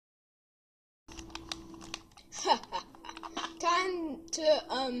Time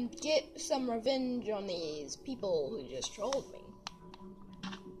to get some revenge on these people who just trolled me.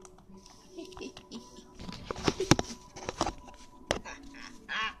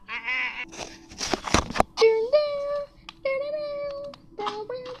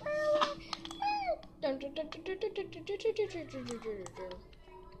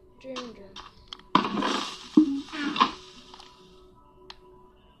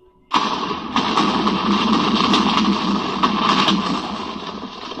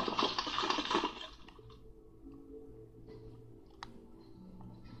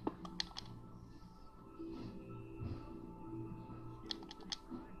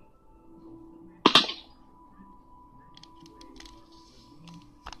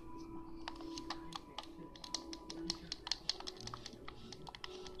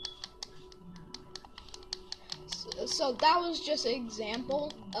 So that was just an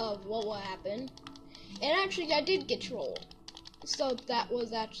example of what will happen. And actually, I did get trolled. So that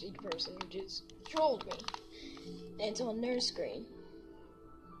was actually the person who just trolled me. And it's on their screen.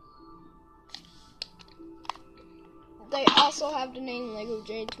 They also have the name Lego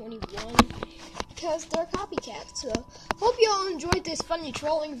J21 because they're copycats. So hope you all enjoyed this funny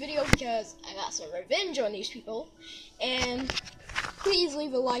trolling video because I got some revenge on these people. And please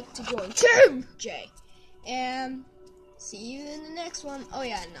leave a like to join Team J. And see you in the next one. Oh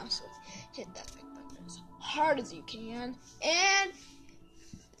yeah, and also hit that like button as hard as you can. And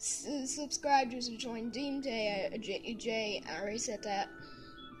subscribe to join Team J. I already said that.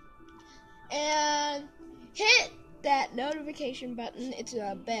 And hit that notification button. It's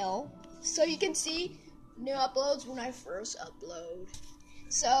a bell. So you can see new uploads when I first upload.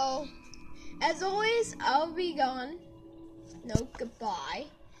 So, as always, I'll be gone. No, goodbye.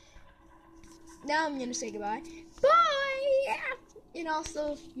 Now I'm gonna say goodbye. Bye! And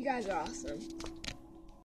also, you guys are awesome.